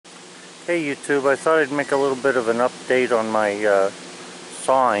Hey YouTube, I thought I'd make a little bit of an update on my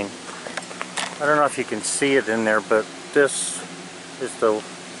sawing. I don't know if you can see it in there, but this is the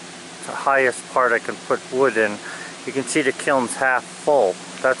highest part I can put wood in. You can see the kiln's half full.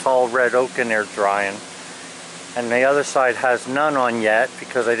 That's all red oak in there drying. And the other side has none on yet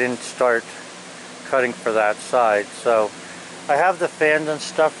because I didn't start cutting for that side. So I have the fans and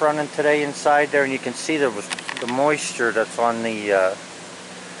stuff running today inside there, and you can see the moisture that's on the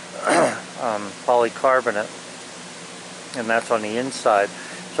polycarbonate, and that's on the inside.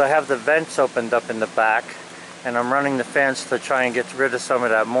 So I have the vents opened up in the back, and I'm running the fans to try and get rid of some of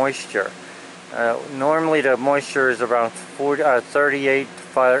that moisture. Normally the moisture is around 38 to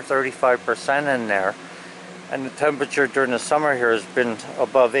 35% in there, and the temperature during the summer here has been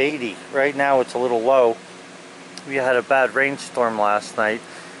above 80. Right now it's a little low. We had a bad rainstorm last night,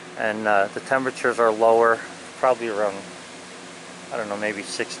 and the temperatures are lower, probably around, I don't know, maybe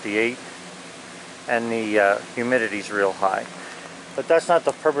 68, and the humidity's real high. But that's not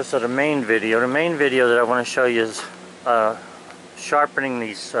the purpose of the main video. The main video that I want to show you is sharpening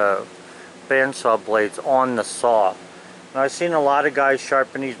these bandsaw blades on the saw. Now, I've seen a lot of guys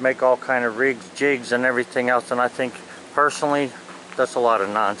sharpen these, make all kind of rigs, jigs, and everything else, and I think personally that's a lot of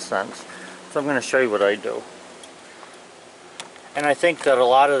nonsense. So I'm going to show you what I do. And I think that a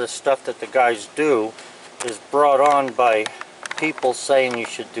lot of the stuff that the guys do is brought on by people saying you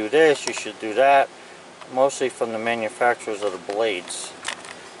should do this, you should do that, mostly from the manufacturers of the blades.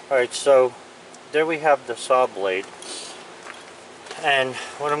 Alright, so there we have the saw blade, and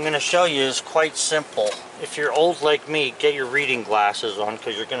what I'm going to show you is quite simple. If you're old like me, get your reading glasses on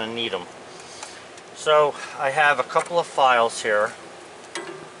because you're going to need them. So I have a couple of files here.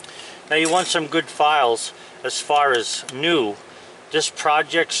 Now you want some good files as far as new. This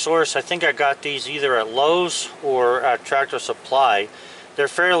Project Source, I think I got these either at Lowe's or at Tractor Supply. They're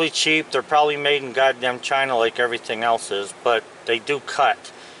fairly cheap. They're probably made in goddamn China like everything else is, but they do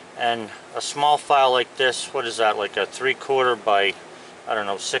cut. And a small file like this, what is that, like a 3/4 by, I don't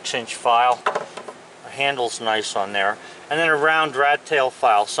know, 6-inch file. The handle's nice on there. And then a round rat tail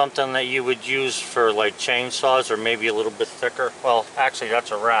file, something that you would use for like chainsaws or maybe a little bit thicker. Well, actually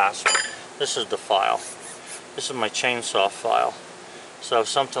that's a rasp. This is the file. This is my chainsaw file. So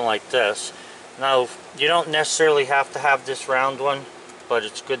something like this. Now, you don't necessarily have to have this round one, but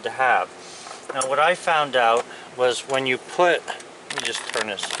it's good to have. Now, what I found out was when you put, let me just turn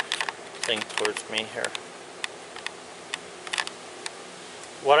this thing towards me here.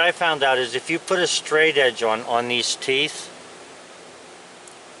 What I found out is if you put a straight edge on these teeth,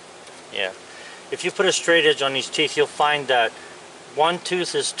 yeah, if you put a straight edge on these teeth, you'll find that one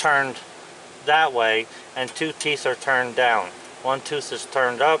tooth is turned that way and two teeth are turned down. One tooth is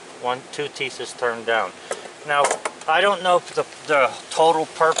turned up, two teeth is turned down. Now, I don't know the total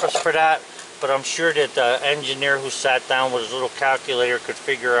purpose for that, but I'm sure that the engineer who sat down with his little calculator could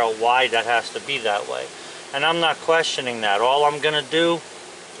figure out why that has to be that way. And I'm not questioning that. All I'm going to do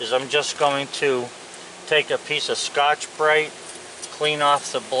is I'm just going to take a piece of Scotch-Brite, clean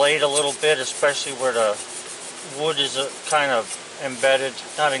off the blade a little bit, especially where the wood is kind of embedded,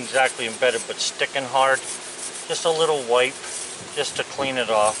 not exactly embedded, but sticking hard. Just a little wipe, just to clean it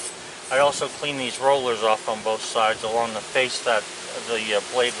off. I also clean these rollers off on both sides along the face that the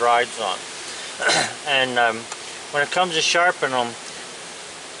blade rides on. And when it comes to sharpening them,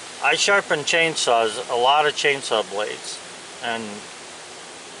 I sharpen chainsaws, a lot of chainsaw blades, and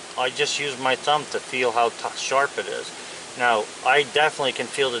I just use my thumb to feel how sharp it is. Now, I definitely can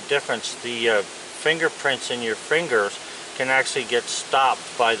feel the difference. The fingerprints in your fingers can actually get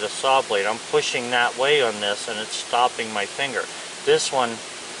stopped by the saw blade. I'm pushing that way on this and it's stopping my finger. This one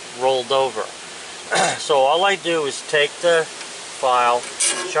rolled over. So all I do is take the file,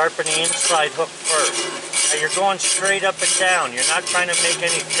 sharpen the inside hook first. Now you're going straight up and down. You're not trying to make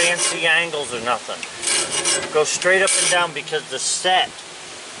any fancy angles or nothing. Go straight up and down because the set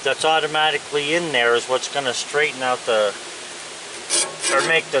that's automatically in there is what's going to straighten out the, or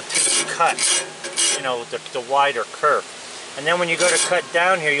make the tooth cut, you know, the wider curve. And then when you go to cut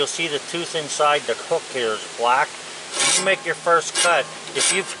down here, you'll see the tooth inside the hook here is black. When you make your first cut,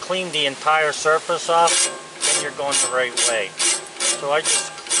 if you've cleaned the entire surface off, then you're going the right way. So I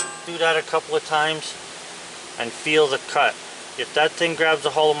just do that a couple of times and feel the cut. If that thing grabs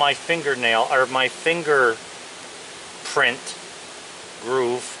a hold of my fingernail or my finger print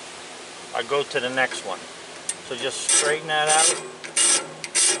groove, I go to the next one. So just straighten that out.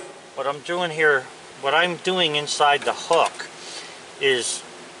 What I'm doing here, what I'm doing inside the hook is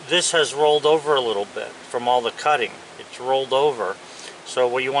this has rolled over a little bit from all the cutting. It's rolled over. So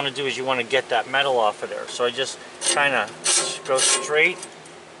what you want to do is you want to get that metal off of there. So I just kind of go straight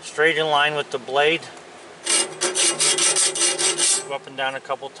straight in line with the blade. Go up and down a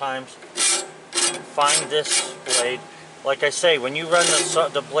couple times. Find this blade. Like I say, when you run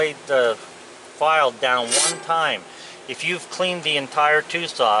the file down one time, if you've cleaned the entire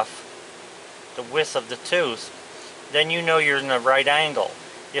tooth off, the width of the tooth, then you know you're in the right angle.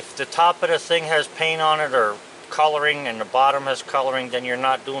 If the top of the thing has paint on it or coloring and the bottom has coloring, then you're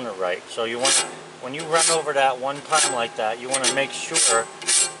not doing it right. So you want to, when you run over that one time like that, you want to make sure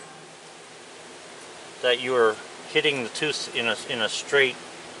that you're hitting the tooth in a straight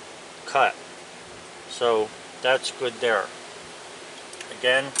cut. So that's good there.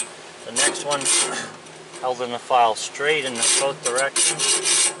 Again, the next one held in the file straight in both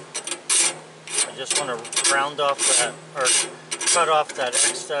directions. I just want to round off that, or cut off that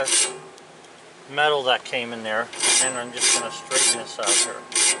excess metal that came in there, and then I'm just going to straighten this out here.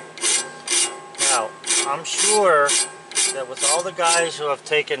 Now, I'm sure that with all the guys who have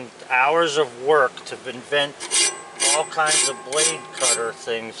taken hours of work to invent all kinds of blade cutter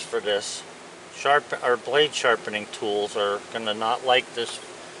things for this, blade sharpening tools are going to not like this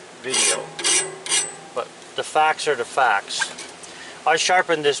video. But the facts are the facts. I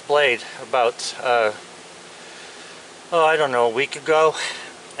sharpened this blade about, I don't know, a week ago,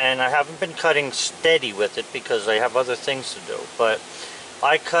 and I haven't been cutting steady with it because I have other things to do. But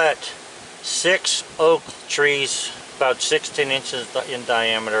I cut 6 oak trees about 16 inches in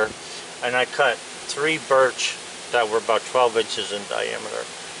diameter, and I cut 3 birch that were about 12 inches in diameter.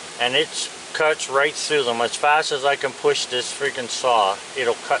 And it cuts right through them. As fast as I can push this freaking saw,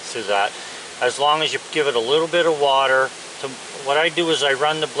 it'll cut through that. As long as you give it a little bit of water. What I do is I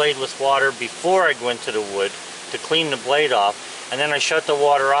run the blade with water before I go into the wood to clean the blade off, and then I shut the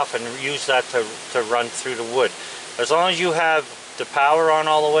water off and use that to run through the wood. As long as you have the power on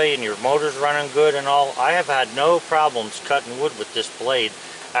all the way and your motor's running good and all, I have had no problems cutting wood with this blade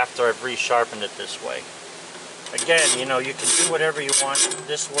after I've re-sharpened it this way. Again, you know, you can do whatever you want.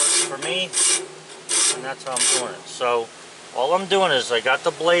 This works for me, and that's how I'm doing it. So all I'm doing is I got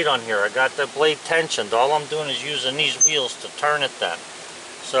the blade on here. I got the blade tensioned. All I'm doing is using these wheels to turn it then.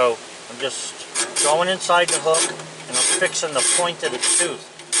 So I'm just going inside the hook and I'm fixing the point of the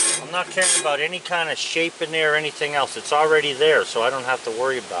tooth. I'm not caring about any kind of shape in there or anything else. It's already there, so I don't have to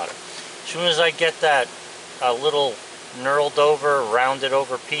worry about it. As soon as I get that little knurled over, rounded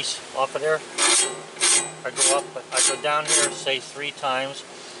over piece off of there, I go down here, say 3 times.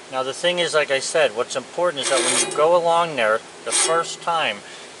 Now the thing is, like I said, what's important is that when you go along there the first time,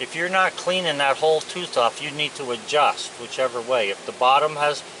 if you're not cleaning that whole tooth off, you need to adjust whichever way. If the bottom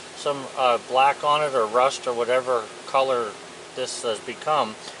has some black on it or rust or whatever color this has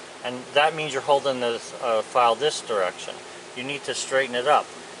become, and that means you're holding the file this direction, you need to straighten it up.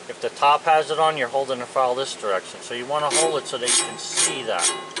 If the top has it on, you're holding the file this direction. So you want to hold it so that you can see that.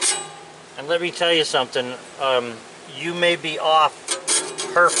 And let me tell you something, you may be off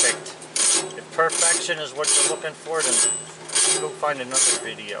perfect. If perfection is what you're looking for, then go find another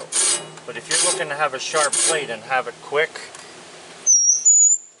video. But if you're looking to have a sharp blade and have it quick,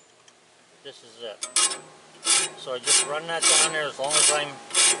 this is it. So I just run that down there as long as I'm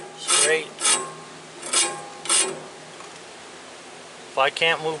straight. If I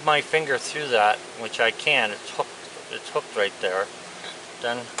can't move my finger through that, which I can, it's hooked right there,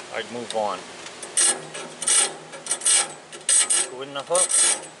 then I'd move on. Go in the hook,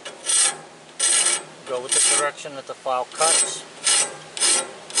 go with the direction that the file cuts.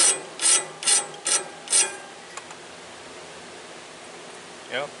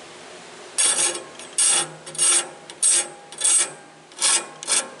 Yep.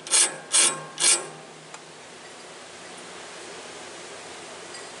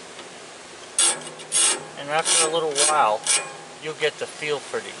 And after a little while, you'll get the feel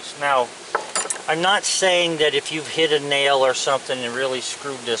for these. Now, I'm not saying that if you've hit a nail or something and really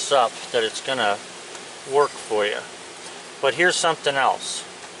screwed this up that it's gonna work for you. But here's something else.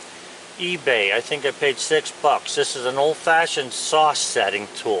 eBay, I think I paid $6. This is an old-fashioned saw setting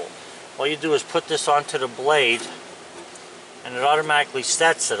tool. All you do is put this onto the blade and it automatically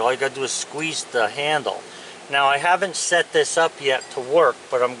sets it. All you gotta do is squeeze the handle. Now I haven't set this up yet to work,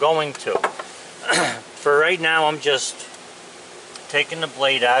 but I'm going to. For right now, I'm just taking the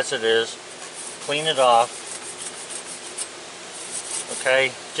blade as it is, clean it off,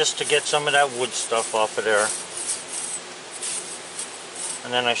 okay, just to get some of that wood stuff off of there.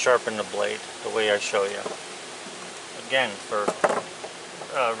 And then I sharpen the blade the way I show you. Again, for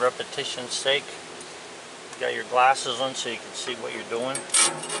repetition's sake, you got your glasses on so you can see what you're doing.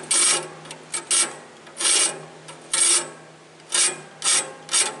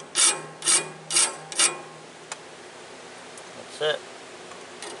 That's it.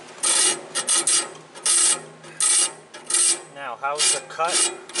 how's the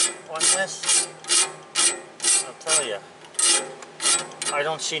cut on this? I'll tell you, I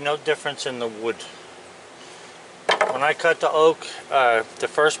don't see no difference in the wood. When I cut the oak, the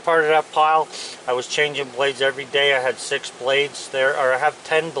first part of that pile, I was changing blades every day. I had 6 blades there, or I have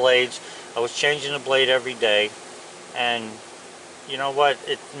 10 blades. I was changing the blade every day, and you know what?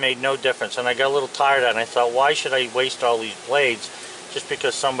 It made no difference. And I got a little tired of it, and I thought, why should I waste all these blades just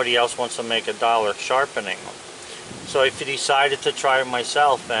because somebody else wants to make $1 sharpening them? So I decided to try it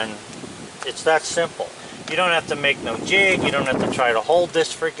myself, and it's that simple. You don't have to make no jig. You don't have to try to hold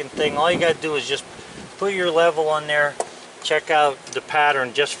this freaking thing. All you got to do is just put your level on there, check out the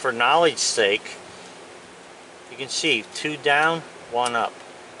pattern just for knowledge's sake. You can see 2 down, 1 up,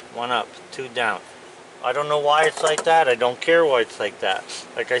 1 up, 2 down. I don't know why it's like that. I don't care why it's like that.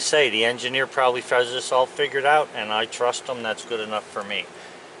 Like I say, the engineer probably has this all figured out, and I trust him. That's good enough for me.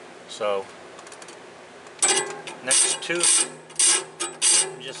 So, next tooth,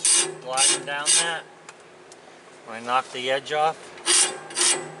 I'm just sliding down that. When I knock the edge off,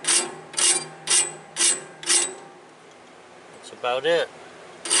 that's about it.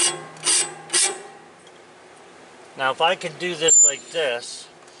 Now if I could do this like this,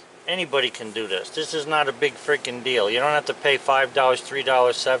 anybody can do this. This is not a big freaking deal. You don't have to pay $5, $3,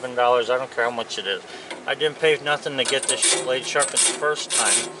 $7. I don't care how much it is. I didn't pay nothing to get this blade sharpened the first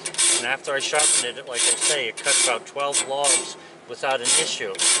time. And after I sharpened it, like I say, it cut about 12 logs without an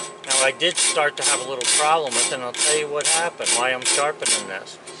issue. Now I did start to have a little problem with it, and I'll tell you what happened, why I'm sharpening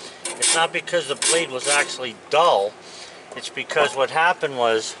this. It's not because the blade was actually dull. It's because what happened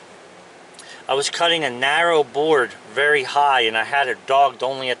was I was cutting a narrow board very high, and I had it dogged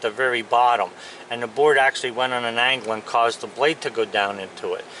only at the very bottom, and the board actually went on an angle and caused the blade to go down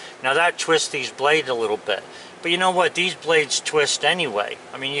into it. Now that twists these blades a little bit, but you know what, these blades twist anyway.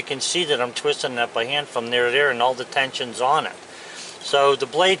 I mean, you can see that I'm twisting that by hand from there to there, and all the tension's on it. So the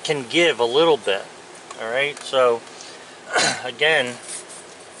blade can give a little bit. Alright, so again,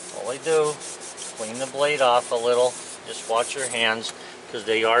 all I do, clean the blade off a little. Just watch your hands, because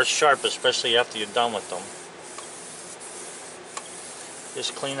they are sharp, especially after you're done with them.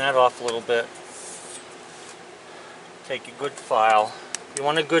 Just clean that off a little bit. Take a good file. You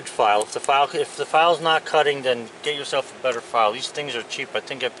want a good file. If the file's not cutting, then get yourself a better file. These things are cheap. I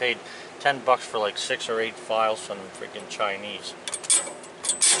think I paid 10 bucks for like 6 or 8 files from the freaking Chinese.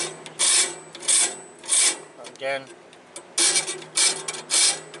 Again.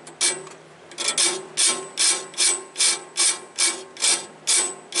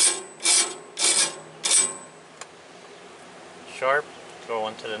 Sharp, go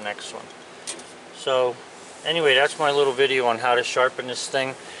on to the next one. So anyway, that's my little video on how to sharpen this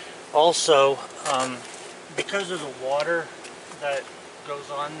thing. Also, because of the water that goes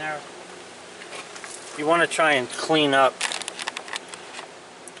on there, you want to try and clean up.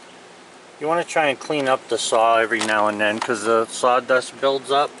 You want to try and clean up the saw every now and then, because the sawdust builds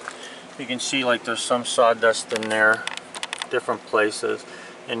up. You can see like there's some sawdust in there, different places.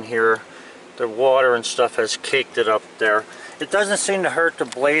 In here, the water and stuff has caked it up there. It doesn't seem to hurt the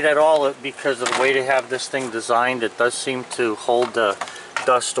blade at all, because of the way they have this thing designed. It does seem to hold the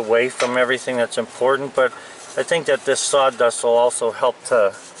dust away from everything that's important, but I think that this sawdust will also help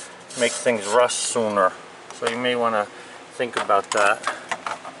to make things rust sooner. So you may want to think about that.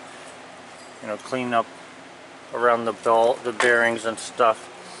 You know, clean up around the belt, the bearings and stuff.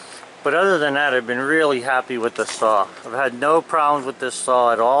 But other than that, I've been really happy with the saw. I've had no problems with this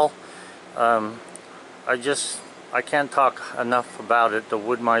saw at all. I can't talk enough about it. The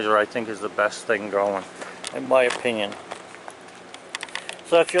woodmizer, I think, is the best thing going, in my opinion.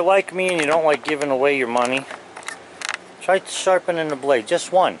 So if you're like me and you don't like giving away your money, try sharpening the blade,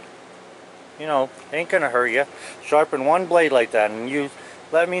 just one. You know, it ain't gonna hurt you. Sharpen one blade like that, and you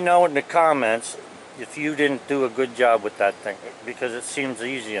let me know in the comments if you didn't do a good job with that thing, because it seems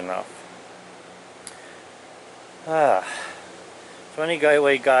easy enough. So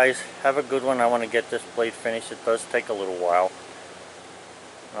anyway, guys, have a good one. I want to get this blade finished. It does take a little while.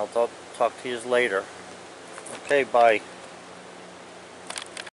 I'll talk to you later. Okay, bye.